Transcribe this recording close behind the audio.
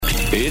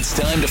It's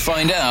time to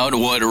find out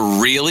what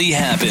really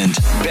happened.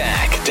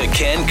 Back to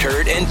Ken,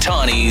 Kurt, and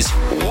Tawnee's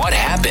What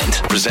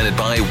Happened, presented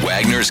by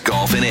Wagner's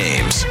Golf and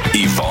Ames.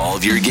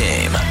 Evolve your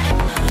game.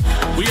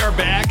 We are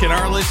back, and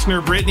our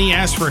listener, Britney,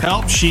 asked for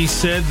help. She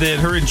said that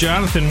her and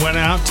Jonathon went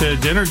out to a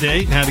dinner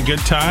date and had a good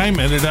time,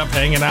 ended up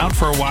hanging out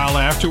for a while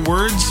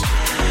afterwards.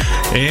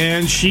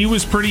 And she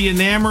was pretty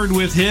enamored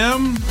with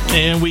him,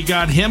 and we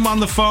got him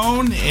on the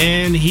phone,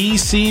 and he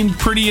seemed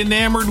pretty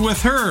enamored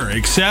with her,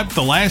 except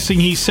the last thing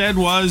he said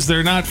was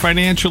they're not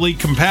financially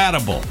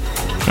compatible.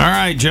 All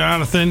right,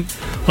 Jonathon,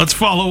 let's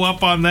follow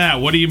up on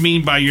that. What do you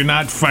mean by you're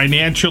not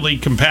financially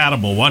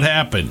compatible? What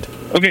happened?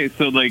 Okay,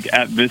 so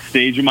at this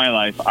stage of my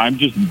life, I'm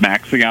just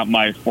maxing out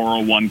my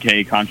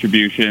 401k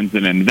contributions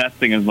and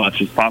investing as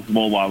much as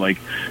possible while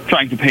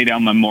trying to pay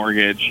down my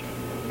mortgage.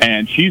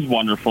 And she's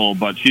wonderful,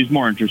 but she's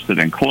more interested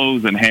in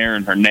clothes and hair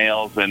and her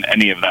nails and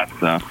any of that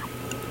stuff.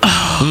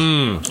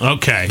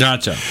 Okay.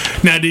 Gotcha.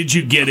 Now, did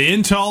you get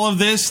into all of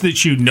this?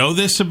 Did you know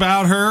this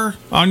about her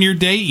on your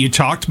date? You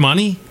talked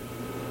money?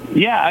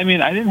 Yeah, I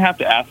mean, I didn't have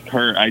to ask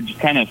her. I just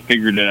kind of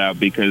figured it out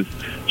because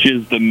she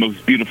has the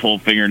most beautiful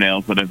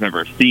fingernails that I've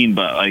ever seen.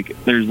 But,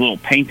 there's little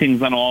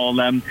paintings on all of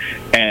them.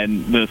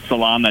 And the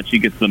salon that she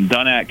gets them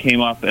done at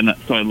came up. And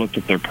so I looked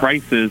at their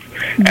prices.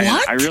 And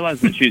I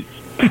realized that she's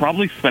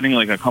probably spending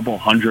a couple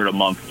 $100 a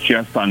month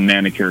just on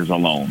manicures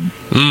alone.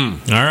 All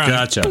right.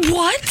 Gotcha.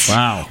 What?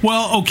 Wow.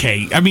 Well,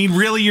 okay. I mean,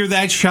 really, you're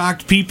that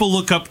shocked? People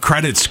look up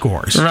credit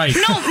scores. Right.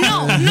 No.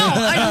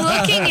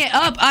 I'm looking it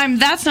up.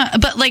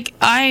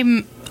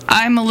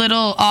 I'm a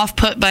little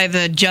off-put by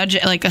the judge,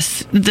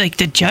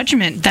 the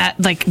judgment that,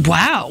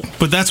 wow.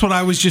 But that's what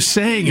I was just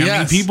saying. Yes. I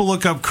mean, people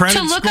look up credit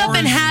To look scores. up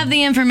and have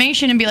the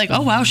information and be like,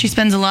 oh, wow, she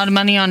spends a lot of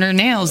money on her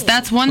nails.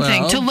 That's one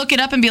thing. To look it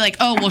up and be like,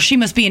 oh, well, she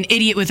must be an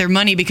idiot with her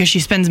money because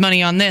she spends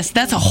money on this.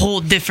 That's a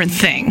whole different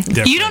thing.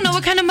 You don't know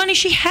what kind of money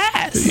she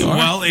has.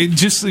 Well,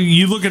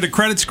 you look at a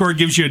credit score, it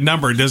gives you a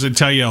number. It doesn't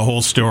tell you a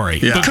whole story.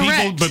 Yeah.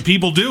 Correct.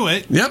 People do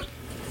it. Yep.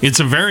 It's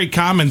a very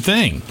common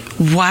thing.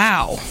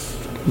 Wow.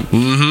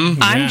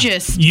 Mm-hmm. I'm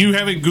just... You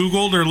haven't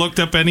Googled or looked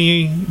up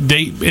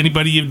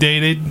anybody you've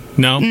dated?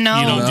 No? No.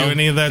 You don't do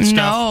any of that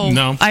stuff?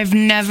 No. I've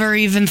never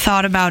even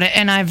thought about it,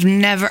 and I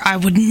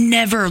would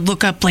never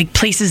look up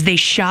places they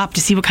shop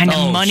to see what kind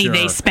of money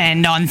they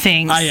spend on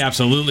things. I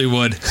absolutely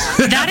would.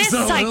 That is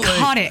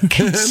psychotic.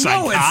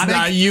 No, it's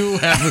not. You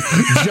have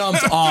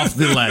jumped off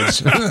the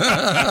ledge.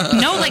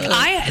 No,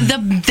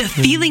 the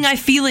feeling I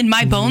feel in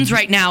my bones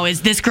right now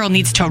is this girl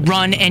needs to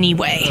run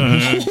anyway.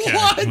 Okay.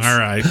 What? All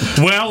right.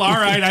 Well, all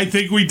right. I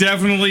think we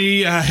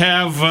definitely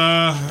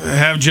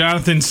have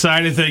Jonathan's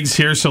side of things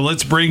here. So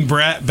let's bring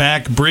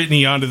back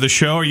Britney onto the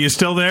show. Are you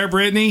still there,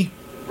 Britney?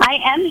 I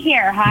am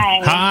here.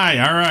 Hi. Hi.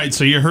 All right.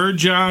 So you heard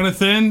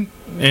Jonathon,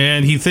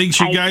 and he thinks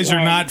you guys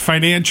are not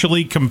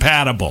financially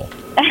compatible.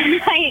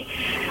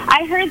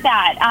 I heard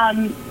that.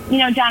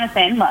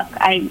 Jonathon, look,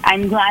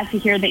 I'm glad to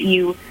hear that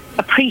you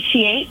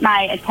appreciate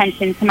my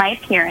attention to my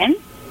appearance.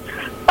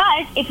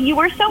 But if you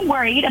were so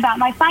worried about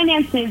my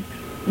finances,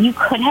 you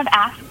could have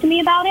asked me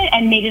about it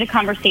and made it a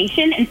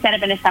conversation instead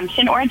of an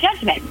assumption or a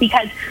judgment,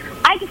 because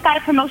I just got a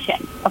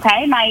promotion,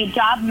 okay? My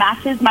job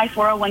matches my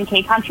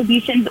 401k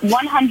contributions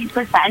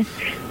 100%,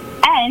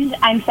 and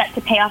I'm set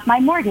to pay off my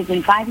mortgage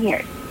in 5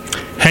 years.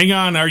 Hang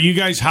on, are you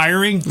guys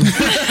hiring?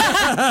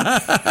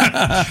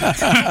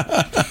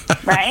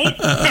 Right?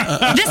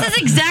 This is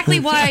exactly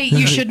why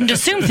you shouldn't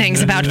assume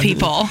things about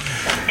people.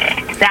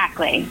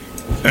 Exactly.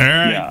 All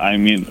right. Yeah, I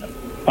mean,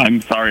 I'm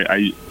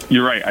sorry.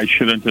 You're right. I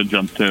shouldn't have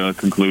jumped to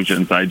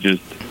conclusions. I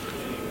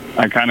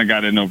kind of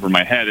got in over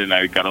my head, and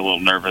I got a little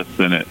nervous,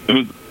 and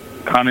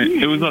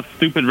it was a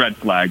stupid red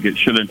flag. It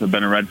shouldn't have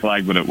been a red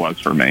flag, but it was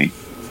for me.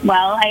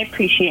 Well, I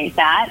appreciate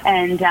that,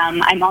 and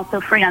I'm also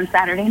free on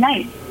Saturday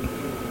night.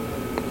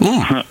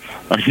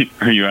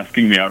 Are you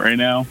asking me out right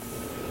now?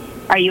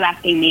 Are you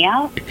asking me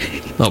out?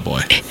 Oh,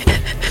 boy.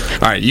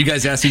 All right, you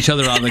guys ask each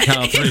other on the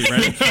count of three,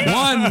 ready?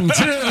 1,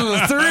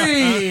 2,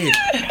 3.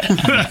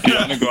 You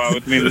want to go out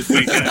with me this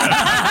weekend?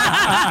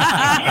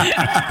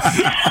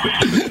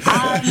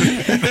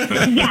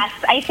 Yes,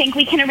 I think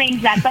we can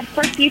arrange that. But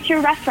for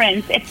future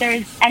reference, if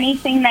there's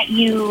anything that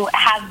you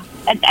have,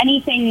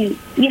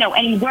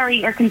 any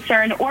worry or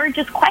concern or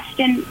just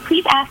question,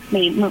 please ask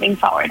me moving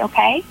forward,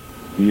 okay?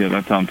 Yeah,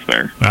 that sounds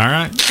fair. All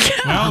right.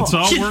 Well, it's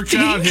all worked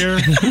out here.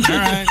 All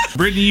right.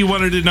 Brittany, you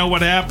wanted to know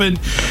what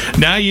happened.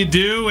 Now you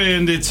do,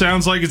 and it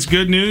sounds like it's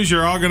good news.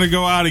 You're all going to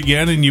go out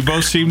again, and you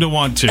both seem to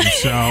want to.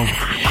 So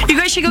you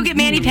guys should go get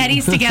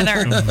mani-pedis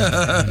together.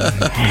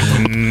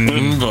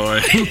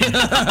 Boy.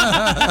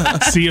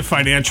 See a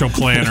financial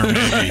planner,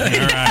 maybe.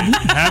 All right.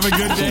 Have a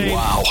good day.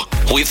 Wow.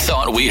 We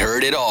thought we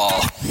heard it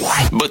all.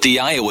 But the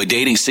Iowa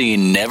dating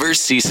scene never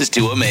ceases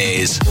to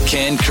amaze.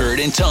 Ken,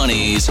 Kurt, and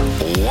Tawnee's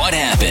What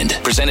Happened?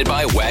 Presented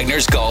by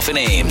Wagner's Golf and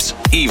Ames.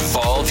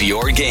 Evolve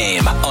your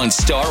game on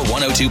Star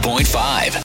 102.5.